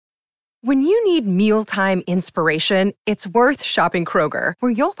When you need mealtime inspiration, it's worth shopping Kroger,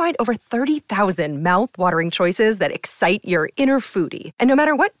 where you'll find over 30,000 mouth-watering choices that excite your inner foodie. And no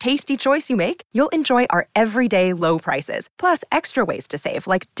matter what tasty choice you make, you'll enjoy our everyday low prices, plus extra ways to save,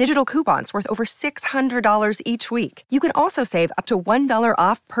 like digital coupons worth over $600 each week. You can also save up to $1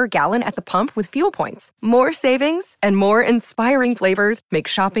 off per gallon at the pump with fuel points. More savings and more inspiring flavors make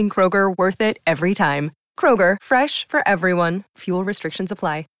shopping Kroger worth it every time. Kroger, fresh for everyone. Fuel restrictions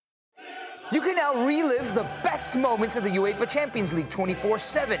apply. You can now relive the best moments of the UEFA Champions League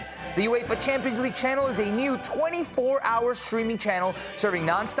 24/7. The UEFA Champions League channel is a new 24-hour streaming channel serving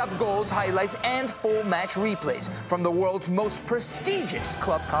non-stop goals, highlights, and full match replays from the world's most prestigious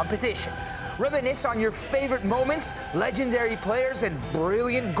club competition. Reminisce on your favorite moments, legendary players, and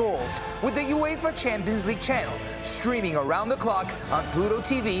brilliant goals with the UEFA Champions League channel, streaming around the clock on Pluto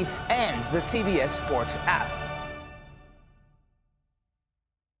TV and the CBS Sports app.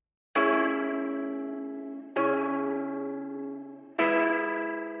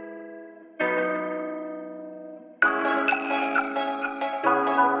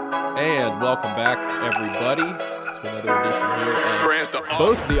 And welcome back, everybody, to another edition here of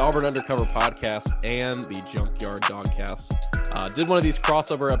both the Auburn Undercover Podcast and the Junkyard Dawgcast. Did one of these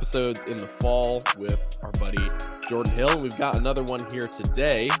crossover episodes in the fall with our buddy Jordan Hill. We've got another one here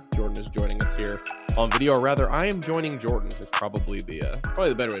today. Jordan is joining us here on video, or rather, I am joining Jordan. Is probably the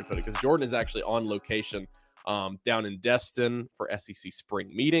better way to put it, because Jordan is actually on location down in Destin for SEC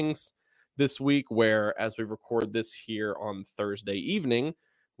spring meetings this week, where as we record this here on Thursday evening,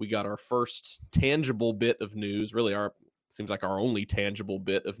 we got our first tangible bit of news, really seems like our only tangible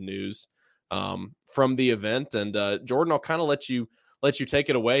bit of news from the event. And Jordan, I'll kind of let you take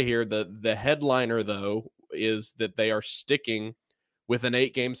it away here. The headliner, though, is that they are sticking with an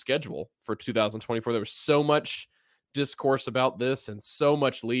 8-game schedule for 2024. There was so much discourse about this and so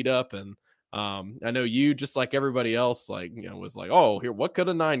much lead up. And I know you, just like everybody else, was like, oh, here, what could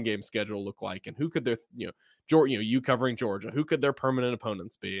a 9-game schedule look like? And who could their, you covering Georgia, who could their permanent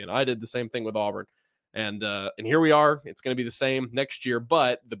opponents be? And I did the same thing with Auburn. And here we are. It's going to be the same next year.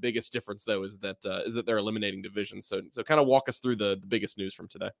 But the biggest difference, though, is that they're eliminating divisions. So kind of walk us through the biggest news from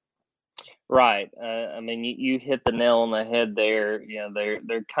today. Right. I mean, you hit the nail on the head there.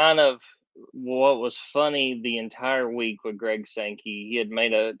 They're kind of, what was funny the entire week with Greg Sankey. He had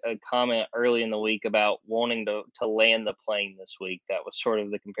made a comment early in the week about wanting to land the plane this week. That was sort of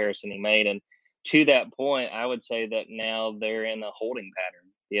the comparison he made. And to that point, I would say that now they're in a holding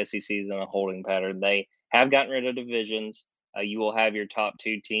pattern. The SEC is in a holding pattern. They have gotten rid of divisions. You will have your top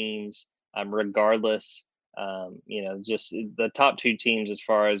 2 teams, regardless. Just the top 2 teams, as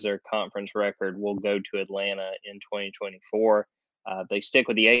far as their conference record, will go to Atlanta in 2024. They stick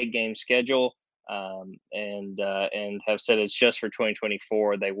with the 8-game schedule, and have said it's just for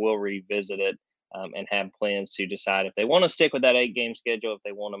 2024. They will revisit it and have plans to decide if they want to stick with that 8-game schedule, if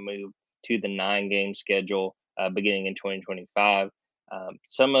they want to move to the 9-game schedule beginning in 2025.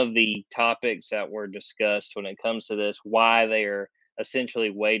 Some of the topics that were discussed when it comes to this, why they are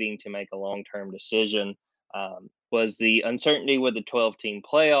essentially waiting to make a long-term decision, was the uncertainty with the 12-team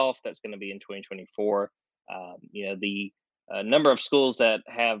playoff that's going to be in 2024. The number of schools that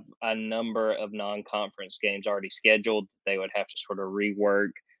have a number of non-conference games already scheduled, they would have to sort of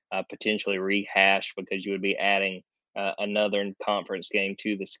rework, potentially rehash, because you would be adding another conference game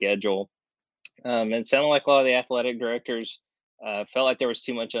to the schedule. And it sounded like a lot of the athletic directors felt like there was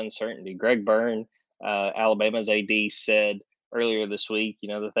too much uncertainty. Greg Byrne, Alabama's AD, said earlier this week,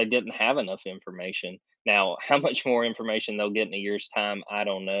 that they didn't have enough information. Now, how much more information they'll get in a year's time, I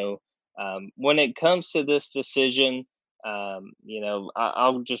don't know. When it comes to this decision,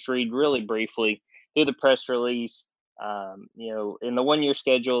 I'll just read really briefly through the press release. In the 1-year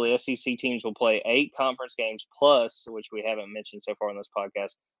schedule, the SEC teams will play 8 conference games plus, which we haven't mentioned so far on this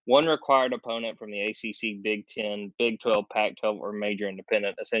podcast, 1 required opponent from the ACC, Big 10, Big 12, Pac-12, or major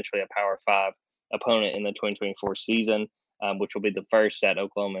independent, essentially a Power 5 opponent in the 2024 season, which will be the first that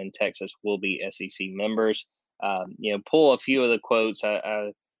Oklahoma and Texas will be SEC members. Pull a few of the quotes.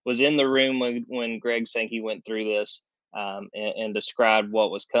 I was in the room when Greg Sankey went through this and described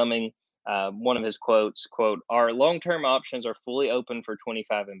what was coming. One of his quotes, quote, "Our long-term options are fully open for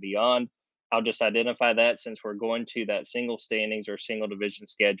 25 and beyond. I'll just identify that since we're going to that single standings or single division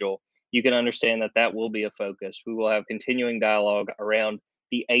schedule. You can understand that will be a focus. We will have continuing dialogue around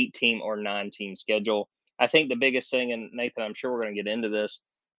the 8-team or 9-team schedule." I think the biggest thing, and Nathan, I'm sure we're going to get into this,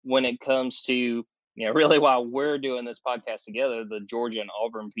 when it comes to, really while we're doing this podcast together, the Georgia and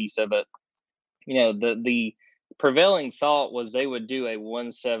Auburn piece of it, the prevailing thought was they would do a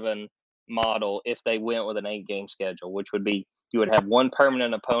 1-7 model if they went with an 8-game schedule, which would be you would have one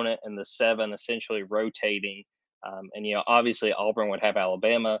permanent opponent and the 7 essentially rotating. And, obviously Auburn would have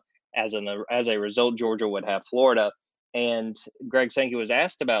Alabama. As a result, Georgia would have Florida. And Greg Sankey was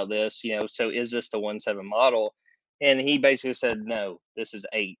asked about this, so is this the 1-7 model? And he basically said, no, this is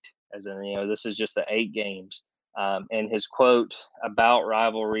 8, as in, this is just the 8 games. And his quote about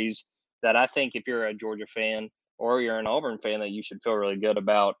rivalries that I think if you're a Georgia fan or you're an Auburn fan that you should feel really good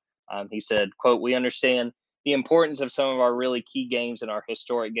about, he said, quote, "We understand the importance of some of our really key games and our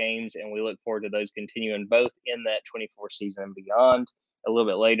historic games, and we look forward to those continuing both in that 24 season and beyond." A little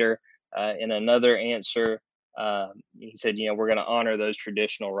bit later, in another answer, he said, we're going to honor those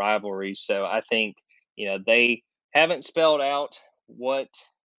traditional rivalries. So I think, they haven't spelled out what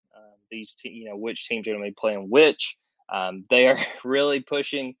which teams are going to be playing which. They are really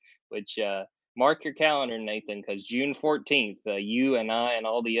pushing, which mark your calendar, Nathan, because June 14th, you and I and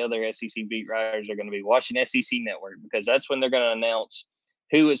all the other SEC beat writers are going to be watching SEC Network, because that's when they're going to announce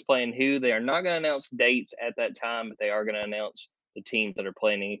who is playing who. They are not going to announce dates at that time, but they are going to announce the teams that are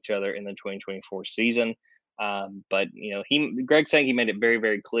playing each other in the 2024 season. But Greg Sankey made it very,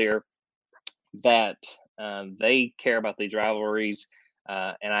 very clear that they care about these rivalries.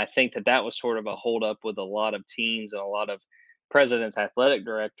 And I think that was sort of a holdup with a lot of teams and a lot of presidents, athletic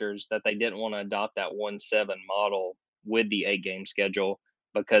directors, that they didn't want to adopt that 1-7 model with the 8-game schedule,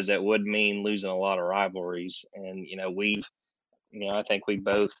 because it would mean losing a lot of rivalries. And, I think we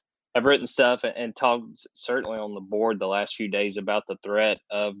both have written stuff and talked certainly on the board the last few days about the threat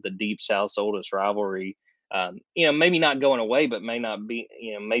of the Deep South's oldest rivalry. Maybe not going away, but maybe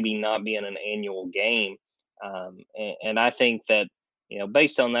not being an annual game. And I think that,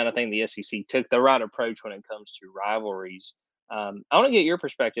 based on that, I think the SEC took the right approach when it comes to rivalries. I want to get your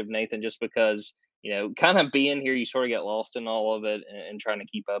perspective, Nathan, just because, kind of being here, you sort of get lost in all of it and trying to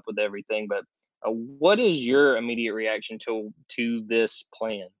keep up with everything. But what is your immediate reaction to this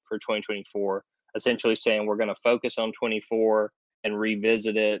plan for 2024? Essentially saying we're going to focus on 24 and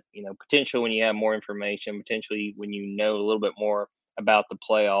revisit it, potentially when you have more information, potentially when you know a little bit more about the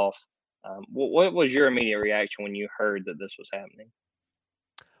playoff. What was your immediate reaction when you heard that this was happening?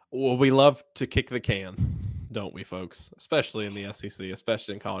 Well, we love to kick the can, don't we, folks? Especially in the SEC,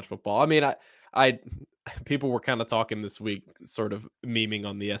 especially in college football. I mean, I people were kind of talking this week, sort of memeing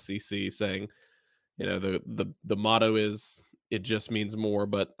on the SEC, saying, the motto is it just means more.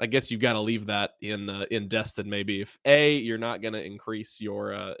 But I guess you've got to leave that in Destin. Maybe if you're not going to increase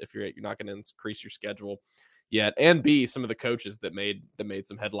your you're not going to increase your schedule yet, and B, some of the coaches that made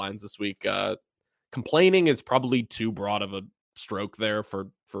some headlines this week, complaining is probably too broad of a stroke there for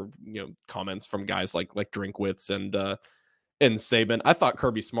comments from guys like Drinkwitz and Saban. I thought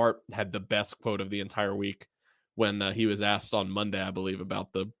Kirby Smart had the best quote of the entire week when he was asked on Monday, I believe,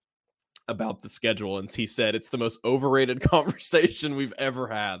 about the schedule, and he said it's the most overrated conversation we've ever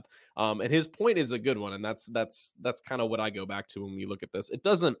had. And his point is a good one, and that's kind of what I go back to when we look at this. It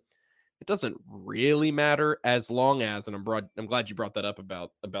doesn't really matter as long as, and I'm glad you brought that up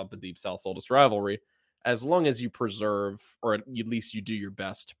about the Deep South's oldest rivalry, as long as you preserve, or at least you do your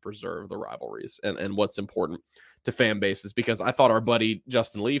best to preserve the rivalries and what's important to fan bases. Because I thought our buddy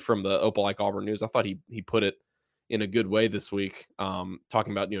Justin Lee from the Opelika Auburn News, I thought he put it in a good way this week,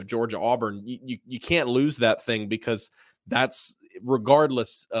 talking about, Georgia Auburn. You can't lose that thing, because that's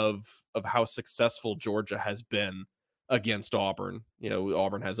regardless of how successful Georgia has been against Auburn.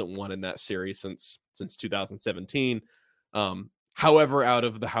 Auburn hasn't won in that series since 2017. However, out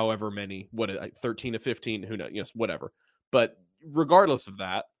of the however many, 13 to 15, who knows, whatever. But regardless of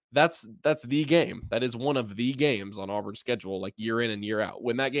that, that's the game. That is one of the games on Auburn's schedule, like year in and year out.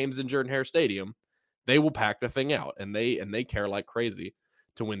 When that game's in Jordan-Hare Stadium, they will pack the thing out, and they care like crazy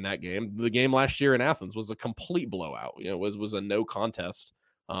to win that game. The game last year in Athens was a complete blowout. Was a no contest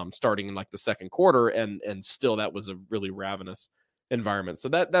starting in like the second quarter, and still that was a really ravenous environment. So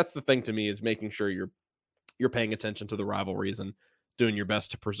that's the thing to me, is making sure you're paying attention to the rivalries and doing your best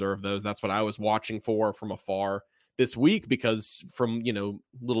to preserve those. That's what I was watching for from afar this week, because from,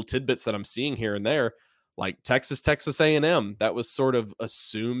 little tidbits that I'm seeing here and there, like Texas A&M, that was sort of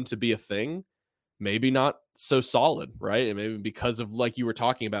assumed to be a thing. Maybe not so solid, right? And maybe because of, like you were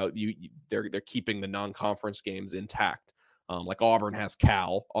talking about, they're keeping the non-conference games intact. Like Auburn has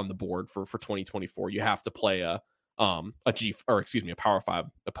Cal on the board for 2024. You have to play a Power 5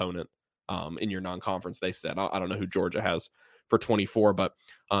 opponent in your non-conference, they said. I don't know who Georgia has for 24, but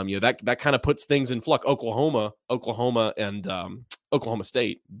that kind of puts things in flux. Oklahoma and Oklahoma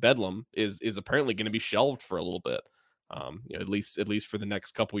State, Bedlam is apparently going to be shelved for a little bit. At least for the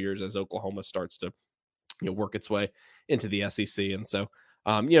next couple years, as Oklahoma starts to work its way into the SEC. And so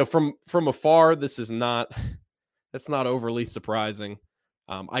from afar, this is not That's not overly surprising.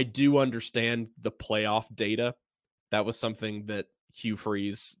 I do understand the playoff data. That was something that Hugh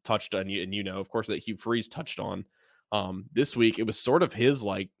Freeze touched on, and of course, that Hugh Freeze touched on this week. It was sort of his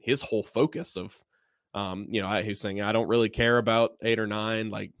whole focus of, he was saying, I don't really care about 8 or 9.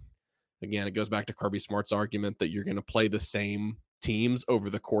 Like, again, it goes back to Kirby Smart's argument that you're going to play the same teams over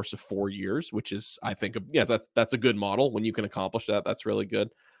the course of 4 years, which is, I think, that's a good model. When you can accomplish that, that's really good.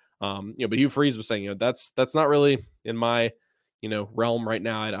 But Hugh Freeze was saying, that's not really in my, realm right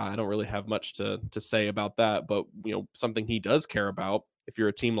now. I don't really have much to say about that. But, something he does care about, if you're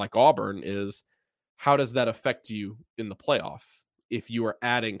a team like Auburn, is how does that affect you in the playoff? If you are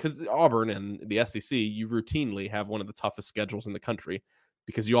adding, because Auburn and the SEC, you routinely have one of the toughest schedules in the country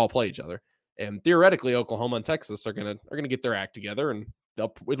because you all play each other. And theoretically, Oklahoma and Texas are gonna get their act together, and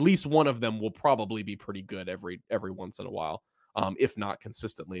at least one of them will probably be pretty good every once in a while, if not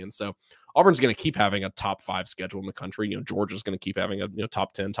consistently. And so Auburn's going to keep having a top 5 schedule in the country. Georgia's going to keep having a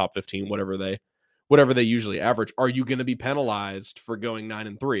top 10, top 15, whatever they usually average. Are you going to be penalized for going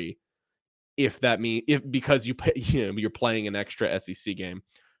 9-3 because you're playing an extra SEC game?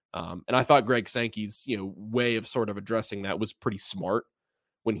 And I thought Greg Sankey's way of sort of addressing that was pretty smart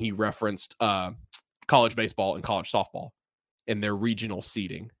when he referenced college baseball and college softball and their regional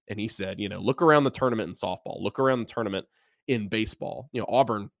seeding. And he said, look around the tournament in softball, look around the tournament in baseball.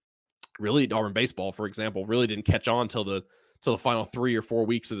 Auburn baseball, for example, really didn't catch on till the final 3 or 4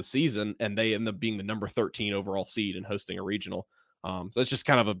 weeks of the season, and they end up being the number 13 overall seed and hosting a regional. So it's just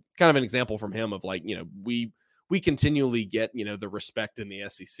kind of an example from him of we continually get the respect in the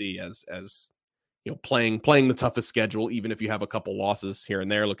SEC as playing the toughest schedule, even if you have a couple losses here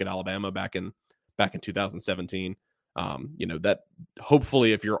and there. Look at Alabama back in 2017. That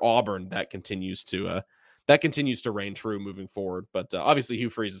hopefully, if you're Auburn, that continues to reign true moving forward. But obviously, Hugh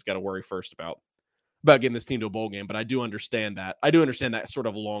Freeze has got to worry first about getting this team to a bowl game. But I do understand that. I do understand that sort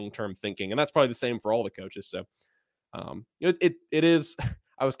of long-term thinking, and that's probably the same for all the coaches. So it is.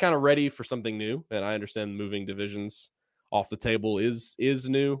 I was kind of ready for something new, and I understand moving divisions off the table is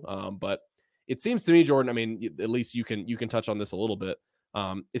new. But it seems to me, Jordan, I mean, at least you can touch on this a little bit.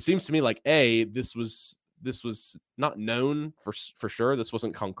 It seems to me like this was not known for sure. This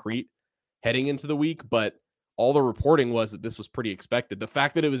wasn't concrete heading into the week, but all the reporting was that this was pretty expected. The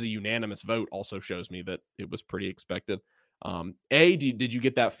fact that it was a unanimous vote also shows me that it was pretty expected. Did you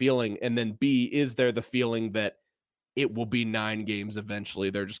get that feeling? And then B, is there the feeling that it will be 9 games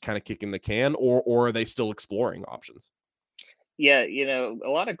eventually? They're just kind of kicking the can, or are they still exploring options? Yeah, a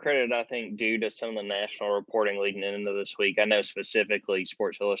lot of credit, I think, due to some of the national reporting leading into this week. I know specifically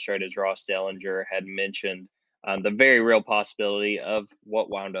Sports Illustrated's Ross Dellinger had mentioned the very real possibility of what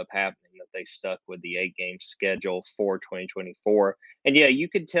wound up happening, that they stuck with the 8-game schedule for 2024. And yeah, you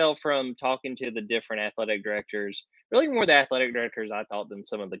could tell from talking to the different athletic directors, really more the athletic directors, I thought, than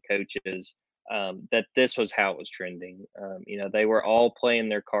some of the coaches, that this was how it was trending. They were all playing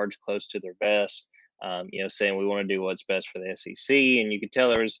their cards close to their vest. Saying we want to do what's best for the SEC. And you could tell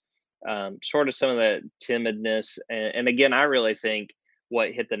there was sort of some of that timidness. And again, I really think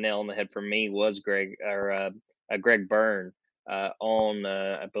what hit the nail on the head for me was Greg Byrne on,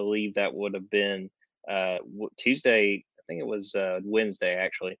 I believe that would have been Tuesday. I think it was Wednesday,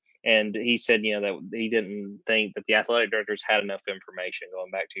 actually. And he said, that he didn't think that the athletic directors had enough information,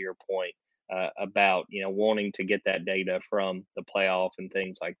 going back to your point, about wanting to get that data from the playoff and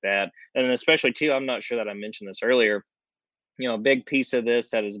things like that. And especially too, I'm not sure that I mentioned this earlier, a big piece of this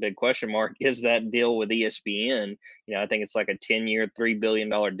that is a big question mark is that deal with ESPN. I think it's like a 10-year $3 billion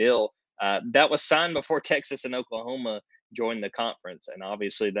deal that was signed before Texas and Oklahoma joined the conference, and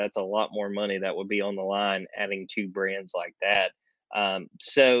obviously that's a lot more money that would be on the line adding 2 brands like that. And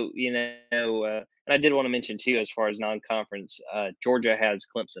I did want to mention too, as far as non-conference, Georgia has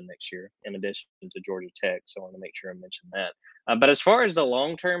Clemson next year in addition to Georgia Tech. So I want to make sure I mention that. But as far as the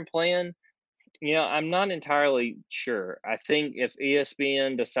long-term plan, I'm not entirely sure. I think if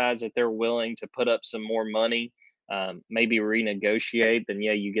ESPN decides that they're willing to put up some more money, maybe renegotiate, then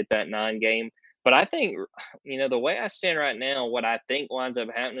yeah, you get that 9-game. But I think, the way I stand right now, what I think winds up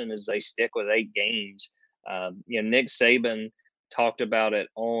happening is they stick with 8 games. Nick Saban talked about it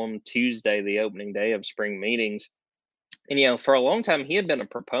on Tuesday, the opening day of spring meetings. And, for a long time, he had been a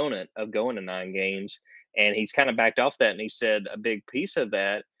proponent of going to 9 games, and he's kind of backed off that. And he said a big piece of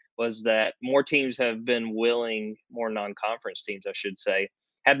that was that more teams have been willing, more non-conference teams, I should say,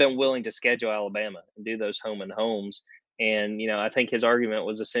 have been willing to schedule Alabama and do those home and homes. And, I think his argument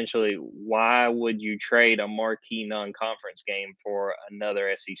was essentially, why would you trade a marquee non-conference game for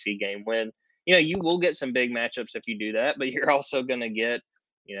another SEC game when, you will get some big matchups if you do that, but you're also going to get,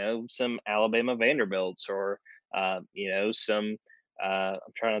 some Alabama Vanderbilts or, Some I'm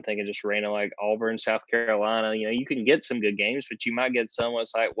trying to think of just random like Auburn, South Carolina. You can get some good games, but you might get some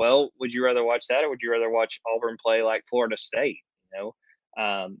it's like, well, would you rather watch that or would you rather watch Auburn play like Florida State?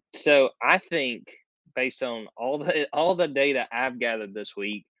 So I think based on all the data I've gathered this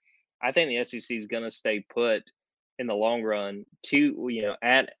week, I think the SEC is going to stay put in the long run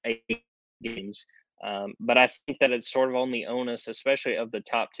at 8 games. But I think that it's sort of on the onus, especially of the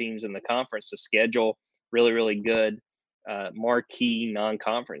top teams in the conference, to schedule really, really good marquee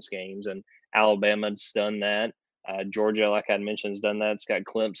non-conference games. And Alabama's done that. Georgia, like I mentioned, has done that. It's got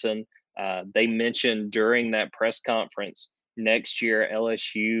Clemson. They mentioned during that press conference next year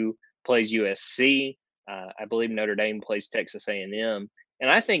LSU plays USC. I believe Notre Dame plays Texas A&M. And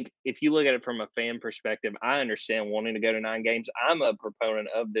I think if you look at it from a fan perspective, I understand wanting to go to 9 games. I'm a proponent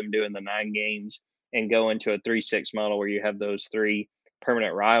of them doing the 9 games and go into a 3-6 model where you have those 3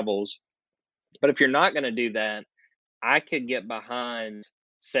 permanent rivals. But if you're not going to do that, I could get behind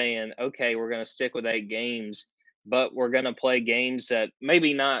saying, okay, we're going to stick with 8 games, but we're going to play games that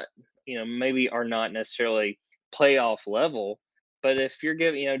maybe are not necessarily playoff level. But if you're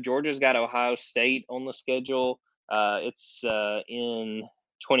giving, Georgia's got Ohio State on the schedule. It's in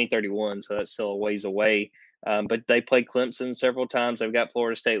 2031, so that's still a ways away. But they play Clemson several times. They've got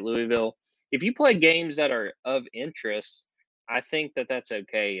Florida State, Louisville. If you play games that are of interest, I think that that's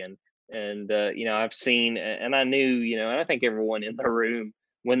okay. And I've seen, and I knew, and I think everyone in the room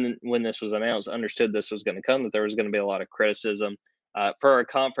when this was announced understood this was going to come, that there was going to be a lot of criticism for a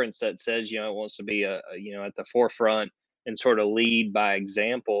conference that says, it wants to be at the forefront and sort of lead by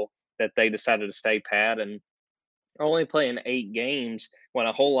example, that they decided to stay pat and only playing 8 games when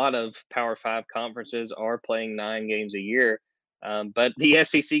a whole lot of Power 5 conferences are playing 9 games a year. But the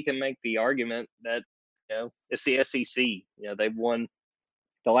SEC can make the argument that, it's the SEC. They've won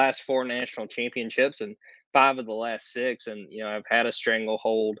the last 4 national championships and 5 of the last 6. And, I've had a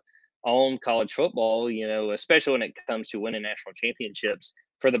stranglehold on college football, especially when it comes to winning national championships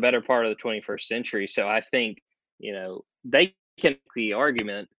for the better part of the 21st century. So I think, they can make the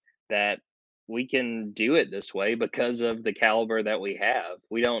argument that we can do it this way because of the caliber that we have.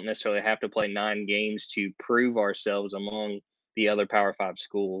 We don't necessarily have to play 9 games to prove ourselves among the other Power 5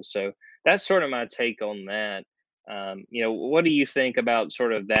 schools. So that's sort of my take on that. What do you think about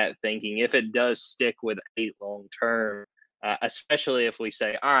sort of that thinking, if it does stick with 8 long term, especially if we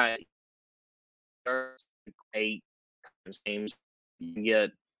say, all right, 8 games, you can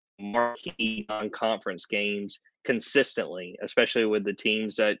get marquee non-conference games consistently, especially with the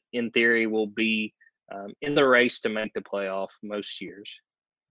teams that in theory will be in the race to make the playoff most years.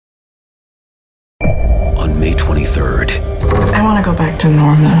 On May 23rd, I want to go back to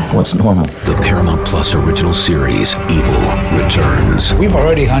normal. What's normal? The Paramount Plus original series, Evil, returns. We've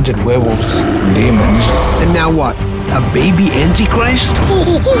already hunted werewolves, demons. And now what? A baby Antichrist?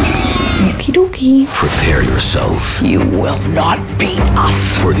 Okie dokie. Prepare yourself. You will not beat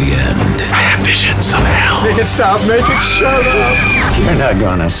us. For the end. I have visions of hell. Make it stop, make it shut up. You're not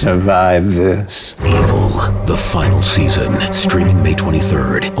gonna survive this. Evil, the final season. Streaming May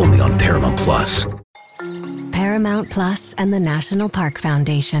 23rd, only on Paramount Plus. Paramount Plus and the National Park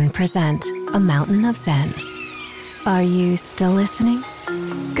Foundation present A Mountain of Zen. Are you still listening?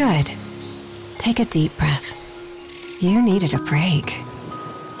 Good. Take a deep breath. You needed a break.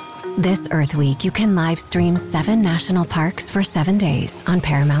 This Earth Week, you can live stream 7 national parks for 7 days on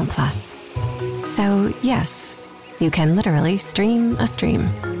Paramount Plus. So, yes, you can literally stream a stream.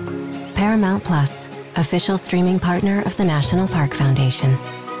 Paramount Plus, official streaming partner of the National Park Foundation.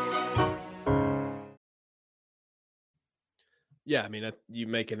 Yeah, I mean, you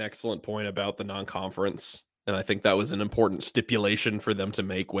make an excellent point about the non-conference, and I think that was an important stipulation for them to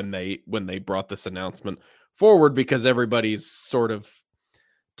make when they brought this announcement forward, because everybody's sort of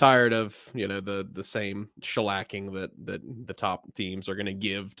tired of the same shellacking that the top teams are going to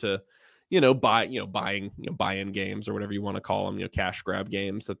give to buy-in games or whatever you want to call them, cash grab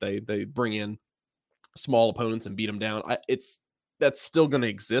games that they bring in small opponents and beat them down. That's still going to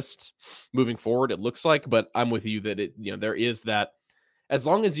exist moving forward, it looks like, but I'm with you that there is that, as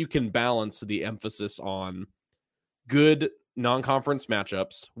long as you can balance the emphasis on good non-conference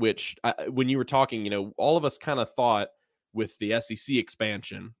matchups, which when you were talking, all of us kind of thought with the SEC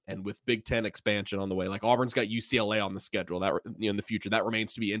expansion and with Big Ten expansion on the way, like Auburn's got UCLA on the schedule that in the future, that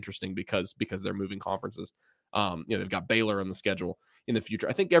remains to be interesting because they're moving conferences. They've got Baylor on the schedule in the future.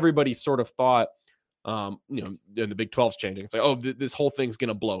 I think everybody sort of thought, the Big 12's changing. It's like, this whole thing's going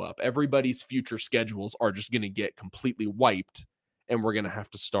to blow up. Everybody's future schedules are just going to get completely wiped, and we're going to have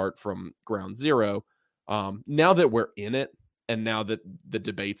to start from ground zero. Now that we're in it, and now that the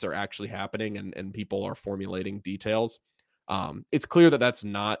debates are actually happening and people are formulating details, it's clear that that's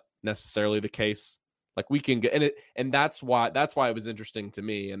not necessarily the case. Like we can get, and that's why it was interesting to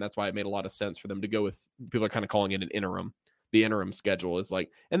me, and that's why it made a lot of sense for them to go with, people are kind of calling it an interim. The interim schedule is like,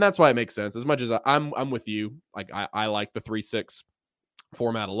 and that's why it makes sense. As much as I'm with you, like I like the 3-6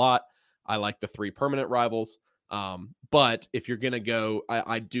 format a lot. I like the 3 permanent rivals. But if you're gonna go,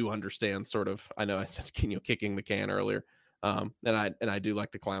 I do understand sort of. I know I said kicking the can earlier, and I do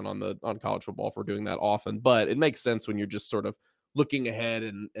like to clown on college football for doing that often. But it makes sense when you're just sort of looking ahead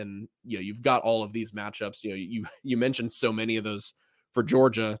and you've got all of these matchups. You mentioned so many of those for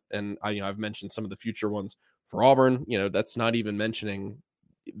Georgia, and I've mentioned some of the future ones for Auburn. That's not even mentioning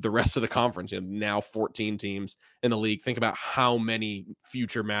the rest of the conference. Now 14 teams in the league. Think about how many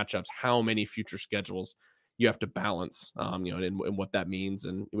future matchups, how many future schedules you have to balance, and what that means,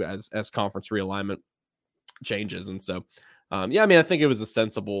 and as conference realignment changes. And so, I think it was a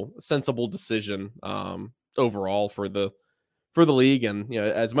sensible decision overall for the league. And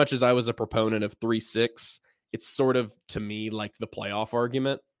as much as I was a proponent of 3-6, it's sort of, to me, like the playoff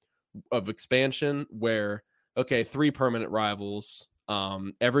argument of expansion, where 3 permanent rivals,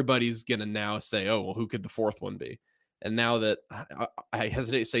 everybody's gonna now say, oh well, who could the 4th one be? And now that I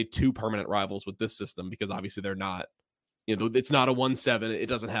hesitate to say 2 permanent rivals with this system, because obviously they're not, it's not a 1-7. It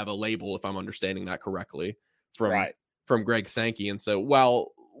doesn't have a label, if I'm understanding that correctly from Greg Sankey. And so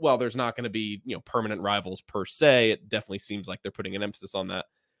while there's not going to be, permanent rivals per se, it definitely seems like they're putting an emphasis on that.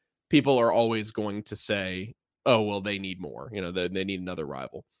 People are always going to say, oh, well, they need more, they need another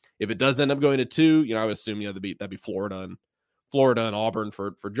rival. If it does end up going to 2, I would assume, that'd be Florida and Auburn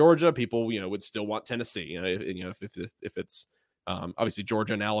for Georgia. People, would still want Tennessee. If it's obviously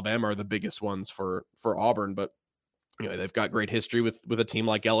Georgia and Alabama are the biggest ones for Auburn, but they've got great history with a team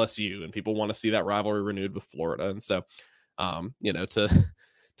like LSU, and people want to see that rivalry renewed with Florida. And so,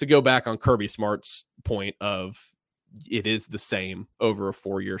 to go back on Kirby Smart's point of it is the same over a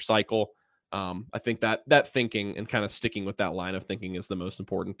 4-year cycle. I think that thinking and kind of sticking with that line of thinking is the most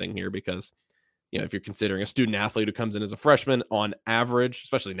important thing here, because if you're considering a student athlete who comes in as a freshman, on average,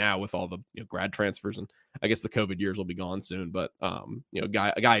 especially now with all the grad transfers, and I guess the COVID years will be gone soon, but a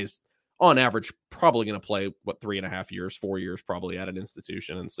guy is on average probably going to play 3.5 years, 4 years probably at an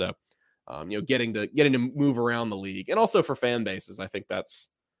institution. And so getting to move around the league, and also for fan bases, I think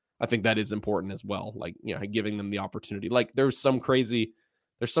that is important as well. Like, giving them the opportunity. Like there's some crazy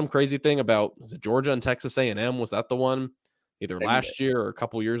thing about, was it Georgia and Texas A&M? Was that the one either last year or a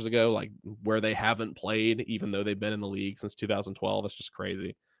couple years ago, like where they haven't played, even though they've been in the league since 2012? It's just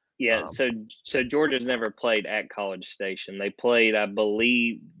crazy. Yeah. So Georgia's never played at College Station. They played, I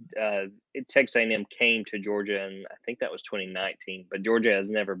believe, Texas A&M came to Georgia, and I think that was 2019. But Georgia has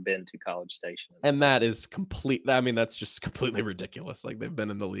never been to College Station, and that is complete. I mean, that's just completely ridiculous. Like they've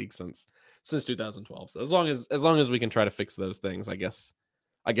been in the league since 2012. So as long as we can try to fix those things, I guess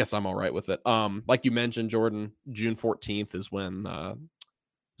I'm all right with it. Like you mentioned, Jordan, June 14th is when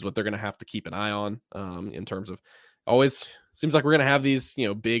is what they're going to have to keep an eye on. In terms of, always seems like we're going to have these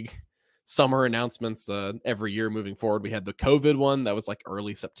big summer announcements every year moving forward. We had the COVID one that was like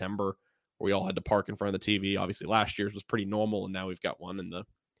early September, where we all had to park in front of the TV. Obviously, last year's was pretty normal, and now we've got one in the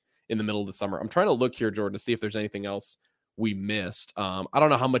middle of the summer. I'm trying to look here, Jordan, to see if there's anything else we missed. I don't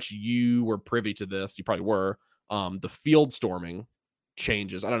know how much you were privy to this. You probably were. The field storming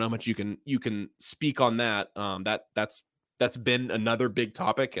changes. I don't know how much you can speak on that. That's been another big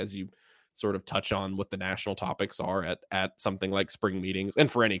topic, as you sort of touch on what the national topics are at something like spring meetings,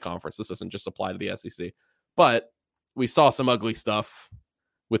 and for any conference. This doesn't just apply to the SEC, but we saw some ugly stuff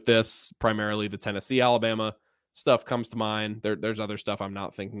with this. Primarily the Tennessee Alabama stuff comes to mind. There's other stuff I'm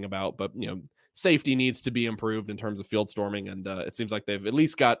not thinking about, but safety needs to be improved in terms of field storming, and it seems like they've at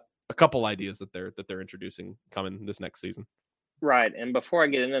least got a couple ideas that they're introducing coming this next season. Right. And before I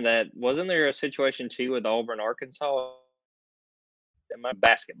get into that, wasn't there a situation too with Auburn, Arkansas,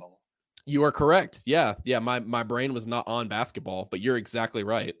 basketball? You are correct. Yeah. My brain was not on basketball, but you're exactly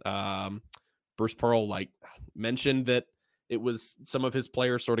right. Bruce Pearl mentioned that it was some of his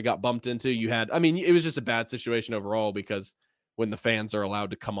players sort of got bumped into. It was just a bad situation overall, because when the fans are allowed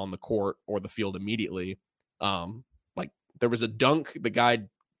to come on the court or the field immediately, there was a dunk, the guy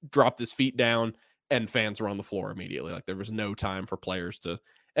dropped his feet down, and fans were on the floor immediately. Like there was no time for players to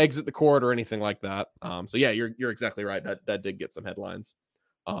exit the court or anything like that. So yeah, you're exactly right. That did get some headlines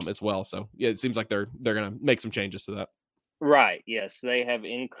as well. So yeah, it seems like they're going to make some changes to that. Right. Yes, they have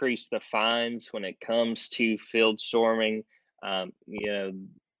increased the fines when it comes to field storming. The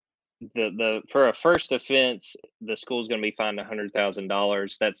for a first offense, the school's going to be fined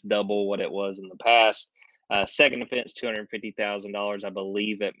 $100,000. That's double what it was in the past. Second offense, $250,000. I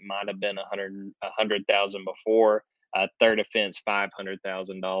believe it might have been $100,000 before. Third offense,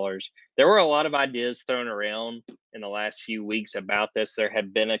 $500,000. There were a lot of ideas thrown around in the last few weeks about this. There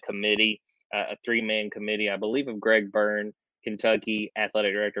had been a committee, a 3-man committee, I believe, of Greg Byrne, Kentucky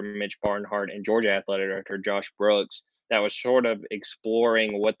Athletic Director Mitch Barnhart, and Georgia Athletic Director Josh Brooks, that was sort of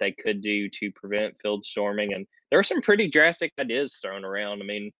exploring what they could do to prevent field storming. And there were some pretty drastic ideas thrown around. I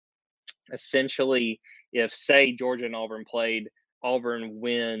mean, essentially, if, say, Georgia and Auburn played, Auburn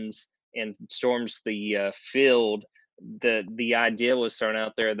wins and storms the field, the idea was thrown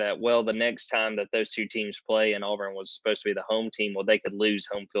out there that, well, the next time that those two teams play and Auburn was supposed to be the home team, well, they could lose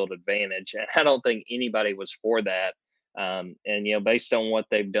home field advantage. And I don't think anybody was for that. And, based on what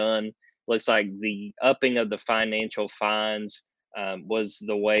they've done, looks like the upping of the financial fines was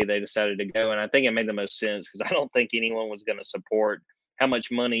the way they decided to go. And I think it made the most sense, because I don't think anyone was going to support how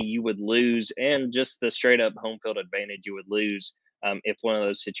much money you would lose and just the straight up home field advantage you would lose if one of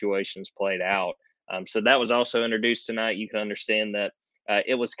those situations played out. So that was also introduced tonight. You can understand that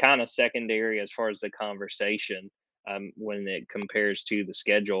it was kind of secondary as far as the conversation when it compares to the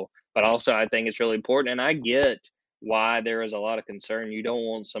schedule. But also, I think it's really important. And I get why there is a lot of concern. You don't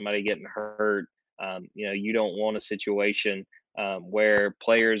want somebody getting hurt. You don't want a situation where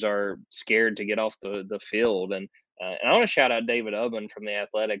players are scared to get off the field. And I want to shout out David Ubben from The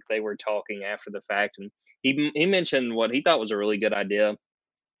Athletic. They were talking after the fact, and he mentioned what he thought was a really good idea,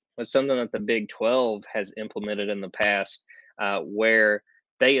 was something that the Big 12 has implemented in the past, where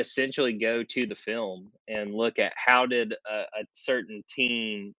they essentially go to the film and look at how did a certain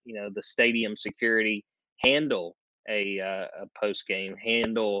team, the stadium security, handle a post game,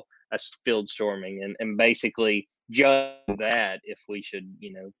 handle a field storming, and basically judge that if we should,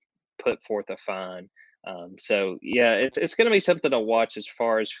 put forth a fine. So yeah, it's going to be something to watch as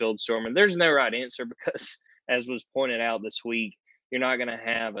far as field storming. There's no right answer, because, as was pointed out this week, you're not going to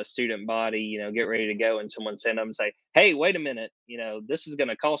have a student body, get ready to go, and someone stand up and say, "Hey, wait a minute, this is going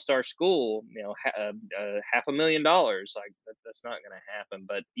to cost our school, $500,000. Like that's not going to happen.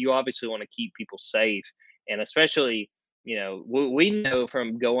 But you obviously want to keep people safe, and especially, we know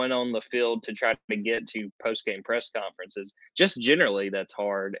from going on the field to try to get to post-game press conferences, just generally that's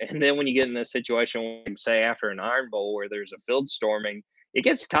hard. And then when you get in this situation, like say after an Iron Bowl where there's a field storming, it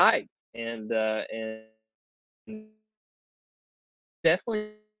gets tight and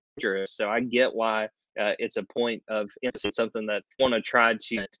definitely dangerous. So I get why it's a point of emphasis, something that I want to try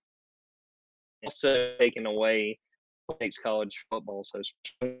to also taking away makes college football so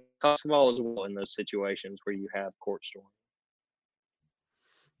basketball as well in those situations where you have court storming.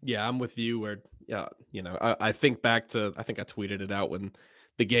 Yeah, I'm with you where, I think back to, I think I tweeted it out when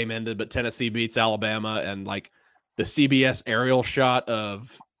the game ended, but Tennessee beats Alabama, and like the CBS aerial shot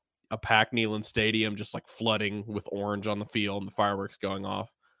of a packed Neyland Stadium just like flooding with orange on the field and the fireworks going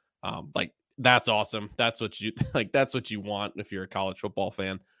off. Like that's awesome. That's what you that's what you want if you're a college football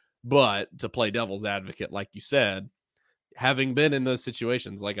fan. But to play devil's advocate, like you said, having been in those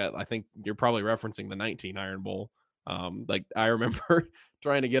situations, like I think you're probably referencing the 19 Iron Bowl. Like I remember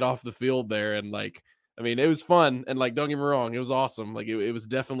trying to get off the field there, and like, I mean, it was fun, and like, don't get me wrong, it was awesome. Like it was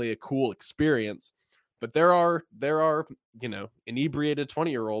definitely a cool experience. But there are, inebriated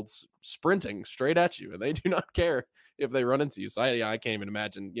 20-year-olds sprinting straight at you, and they do not care if they run into you. So I can't even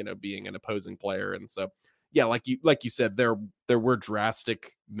imagine, being an opposing player. And so, yeah, like you said, there were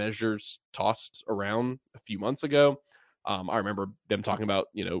drastic measures tossed around a few months ago. I remember them talking about,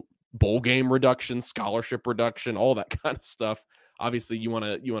 bowl game reduction, scholarship reduction, all that kind of stuff. Obviously, you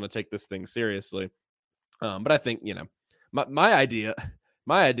want to take this thing seriously. But I think, my idea,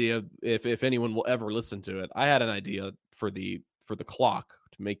 if anyone will ever listen to it, I had an idea for the clock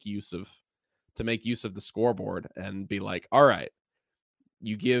to make use of the scoreboard and be like, all right,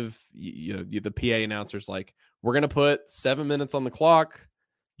 you give the PA announcers, like, we're going to put 7 minutes on the clock,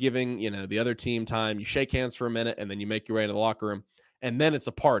 giving, the other team time. You shake hands for a minute and then you make your way to the locker room, and then it's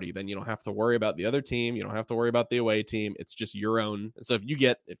a party. Then you don't have to worry about the other team. You don't have to worry about the away team. It's just your own. So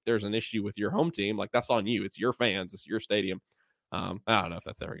if there's an issue with your home team, like, that's on you. It's your fans. It's your stadium. I don't know if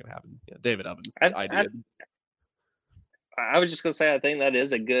that's ever going to happen. Yeah, David Ubben's idea. I was just going to say, I think that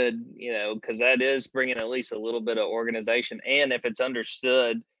is a good, because that is bringing at least a little bit of organization. And if it's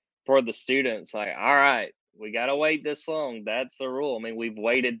understood for the students, like, all right, we got to wait this long. That's the rule. I mean, we've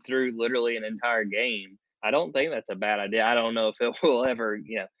waited through literally an entire game. I don't think that's a bad idea. I don't know if it will ever,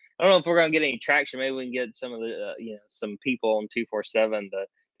 I don't know if we're going to get any traction. Maybe we can get some of the, some people on 247 to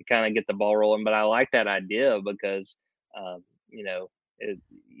kind of get the ball rolling. But I like that idea because,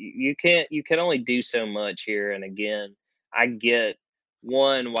 you can only do so much here. And again, I get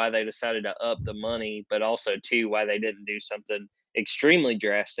one, why they decided to up the money, but also two, why they didn't do something extremely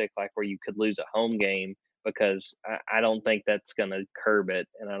drastic, like where you could lose a home game, because I don't think that's going to curb it.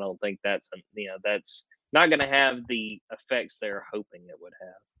 And I don't think that's not going to have the effects they're hoping it would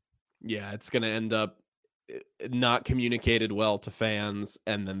have. Yeah, it's going to end up not communicated well to fans,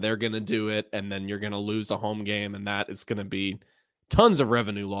 and then they're going to do it, and then you're going to lose a home game, and that is going to be tons of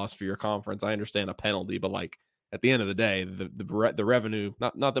revenue loss for your conference. I understand a penalty, but like at the end of the day, the revenue,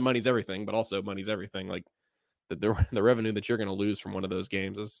 not that money's everything, but also money's everything. Like the revenue that you're going to lose from one of those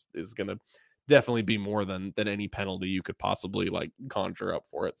games is going to definitely be more than any penalty you could possibly like conjure up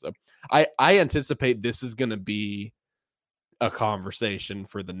for it. So I anticipate this is going to be a conversation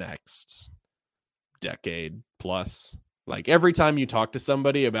for the next decade plus. Like every time you talk to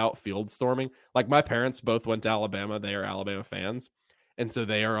somebody about field storming, like my parents both went to Alabama, they are Alabama fans, and so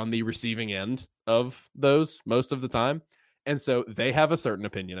they are on the receiving end of those most of the time, and so they have a certain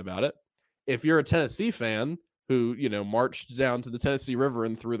opinion about it. If you're a Tennessee fan who, you know, marched down to the Tennessee River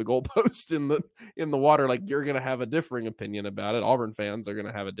and threw the goalpost in the water, like you're going to have a differing opinion about it. Auburn fans are going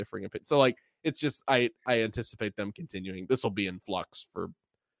to have a differing opinion. So like, it's just, I anticipate them continuing. This will be in flux for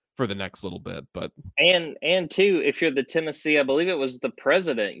the next little bit, but. And two, if you're the Tennessee, I believe it was the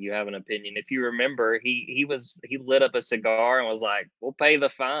president, you have an opinion. If you remember, he lit up a cigar and was like, we'll pay the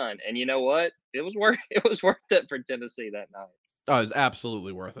fine. And you know what? It was worth it for Tennessee that night. Oh, it's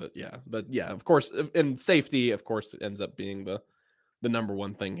absolutely worth it. Yeah. But yeah, of course, and safety, of course, ends up being the number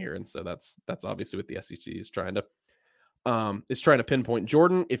one thing here. And so that's obviously what the SEC is trying to pinpoint.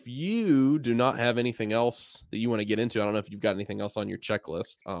 Jordan, if you do not have anything else that you want to get into, I don't know if you've got anything else on your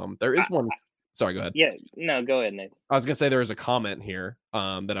checklist. There is one. Sorry, go ahead. Yeah, no, go ahead, Nathan. I was going to say there is a comment here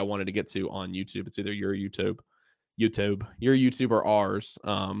that I wanted to get to on YouTube. It's either your YouTube or ours.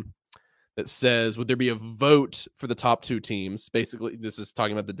 That says, would there be a vote for the top two teams? Basically, this is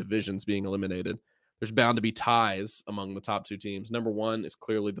talking about the divisions being eliminated. There's bound to be ties among the top two teams. Number one is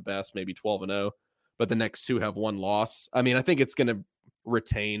clearly the best, maybe 12-0, but the next two have one loss. I mean, I think it's going to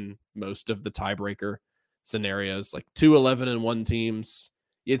retain most of the tiebreaker scenarios, like 2-11-1 teams.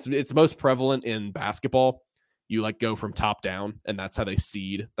 It's most prevalent in basketball. You like go from top down, and that's how they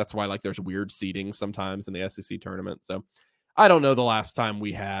seed. That's why like there's weird seeding sometimes in the SEC tournament. So I don't know the last time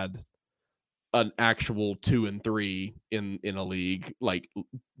we had an actual 2-3 in a league like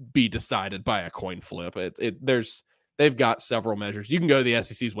be decided by a coin flip. They've got several measures. You can go to the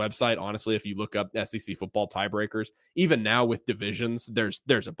SEC's website. Honestly, if you look up SEC football tiebreakers, even now with divisions,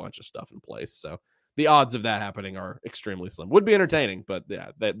 there's a bunch of stuff in place. So the odds of that happening are extremely slim. Would be entertaining, but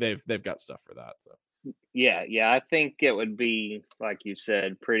yeah, they've got stuff for that. So yeah, I think it would be, like you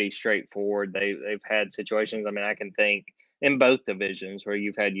said, pretty straightforward. They've had situations. I mean, I can think in both divisions where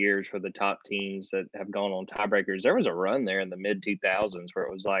you've had years where the top teams that have gone on tiebreakers. There was a run there in the mid 2000s where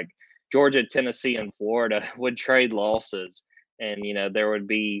it was like Georgia, Tennessee, and Florida would trade losses, and there would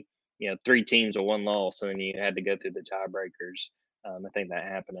be three teams with one loss, and then you had to go through the tiebreakers. I think that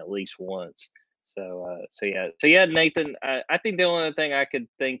happened at least once. So yeah, Nathan. I think the only thing I could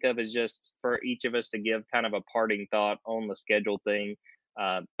think of is just for each of us to give kind of a parting thought on the schedule thing.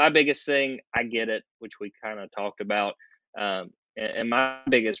 My biggest thing, I get it, which we kind of talked about. And my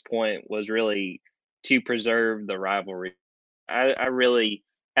biggest point was really to preserve the rivalry. I really,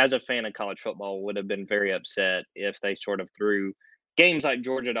 as a fan of college football, would have been very upset if they sort of threw games like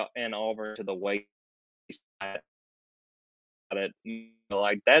Georgia and Auburn to the wayside.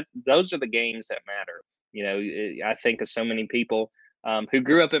 Like that, those are the games that matter. I think of so many people who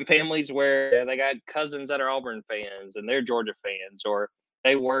grew up in families where they got cousins that are Auburn fans and they're Georgia fans, or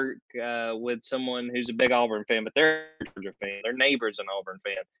they work with someone who's a big Auburn fan, but they're a Georgia fan. Their neighbor's an Auburn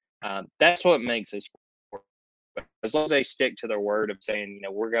fan. That's what makes this sport. But as long as they stick to their word of saying,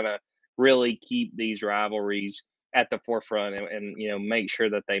 we're going to really keep these rivalries at the forefront and make sure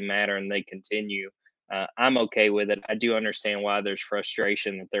that they matter and they continue, I'm okay with it. I do understand why there's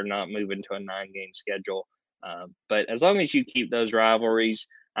frustration that they're not moving to a 9-game schedule. But as long as you keep those rivalries,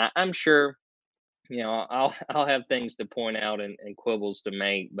 I'm sure I'll have things to point out and quibbles to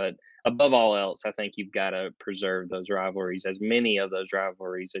make, but above all else, I think you've got to preserve those rivalries, as many of those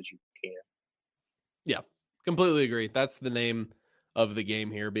rivalries as you can. Yeah, completely agree. That's the name of the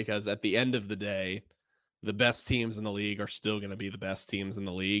game here, because at the end of the day, the best teams in the league are still going to be the best teams in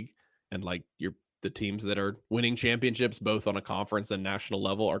the league. And like the teams that are winning championships, both on a conference and national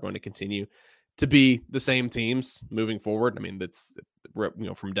level, are going to continue to be the same teams moving forward. I mean, that's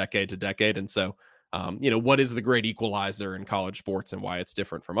from decade to decade. And so, what is the great equalizer in college sports and why it's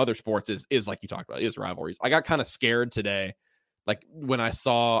different from other sports is like you talked about, is rivalries. I got kind of scared today, like when I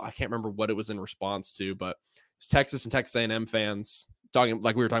saw, I can't remember what it was in response to, but it's Texas and Texas A&M fans talking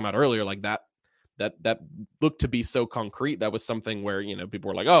like we were talking about earlier, like that looked to be so concrete. That was something where, people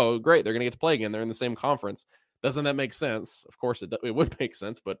were like, oh, great, they're going to get to play again. They're in the same conference. Doesn't that make sense? Of course it would make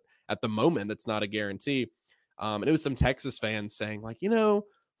sense, but at the moment it's not a guarantee. And it was some Texas fans saying like,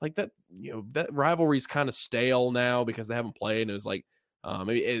 that rivalry's kind of stale now because they haven't played. And it was like,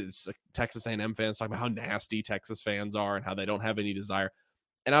 maybe it's like Texas A&M fans talking about how nasty Texas fans are and how they don't have any desire.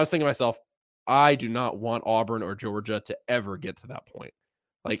 And I was thinking to myself, I do not want Auburn or Georgia to ever get to that point.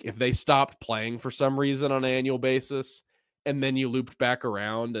 Like if they stopped playing for some reason on an annual basis and then you looped back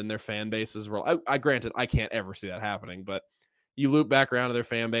around and their fan bases were, I granted, I can't ever see that happening, but you loop back around to their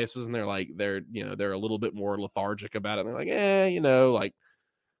fan bases and they're like, they're a little bit more lethargic about it. And they're like,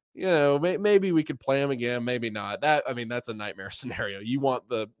 maybe we could play them again. Maybe not. That's a nightmare scenario. You want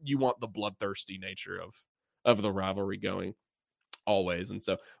the bloodthirsty nature of the rivalry going always. And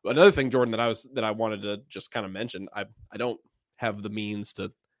so another thing, Jordan, that I wanted to just kind of mention, I don't have the means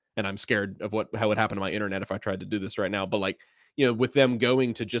to, and I'm scared of how would happen to my internet if I tried to do this right now. But with them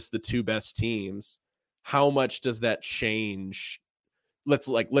going to just the two best teams, how much does that change? Let's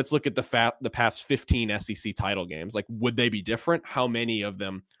look at the past 15 SEC title games. Like, would they be different? How many of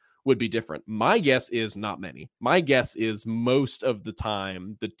them would be different? My guess is not many. My guess is most of the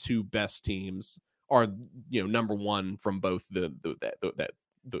time the two best teams are number one from both the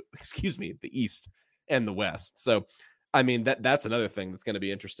East and the West. So that's another thing that's going to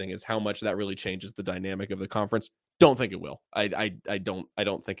be interesting is how much that really changes the dynamic of the conference. Don't think it will. I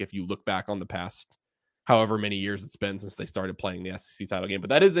don't think if you look back on the past however many years it's been since they started playing the SEC title game. But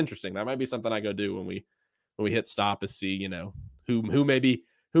that is interesting. That might be something I go do when we hit stop, is see, who maybe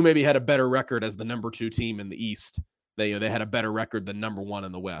had a better record as the number 2 team in the East. They had a better record than number 1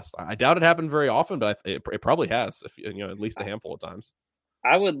 in the West. I doubt it happened very often, but it probably has, at least a handful of times.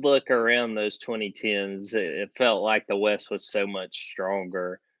 I would look around those 2010s. It felt like the West was so much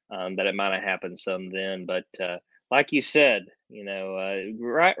stronger that it might have happened some then. But like you said,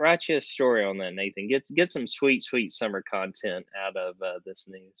 write you a story on that, Nathan. Get some sweet summer content out of this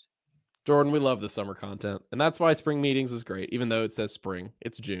news. Jordan, we love the summer content, and that's why spring meetings is great. Even though it says spring,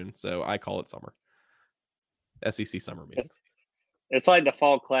 it's June, so I call it summer. SEC summer meetings. It's like the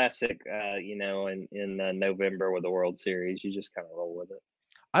fall classic, in November with the World Series. You just kind of roll with it.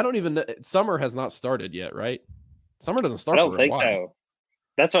 I don't even know. Summer has not started yet, right? Summer doesn't start. I don't think so.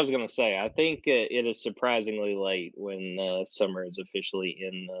 That's what I was going to say. I think it is surprisingly late when summer is officially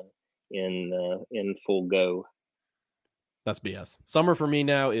in full go. That's BS. Summer for me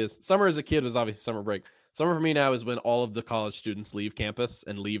now is summer as a kid was obviously summer break. Summer for me now is when all of the college students leave campus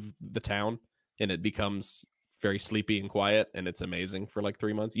and leave the town, and it becomes very sleepy and quiet, and it's amazing for like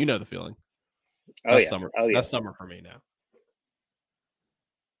 3 months. You know the feeling. That's summer. That's summer for me now.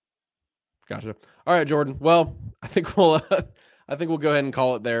 Gotcha. All right, Jordan. Well, I think we'll go ahead and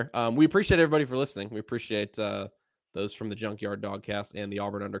call it there. We appreciate everybody for listening. We appreciate those from the Junkyard Dawgcast and the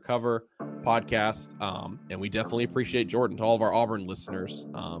Auburn Undercover podcast. And we definitely appreciate Jordan, to all of our Auburn listeners,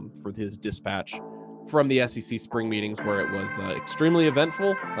 for his dispatch from the SEC spring meetings, where it was extremely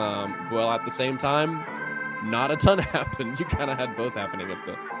eventful. Well, at the same time, not a ton happened. You kind of had both happening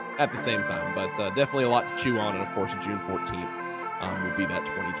at the same time, but definitely a lot to chew on. And of course, June 14th will be that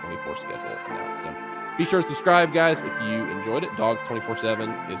 2024 schedule announced. So be sure to subscribe, guys, if you enjoyed it. Dogs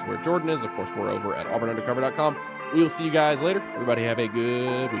 24/7 is where Jordan is. Of course, we're over at auburnundercover.com. We will see you guys later. Everybody have a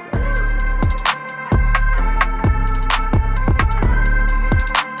good weekend.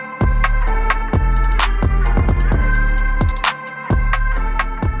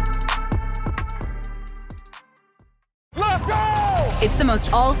 It's the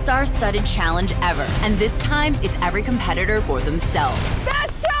most all-star studded challenge ever. And this time, it's every competitor for themselves.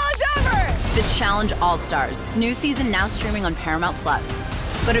 Best challenge ever! The Challenge All-Stars. New season now streaming on Paramount+.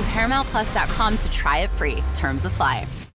 Go to ParamountPlus.com to try it free. Terms apply.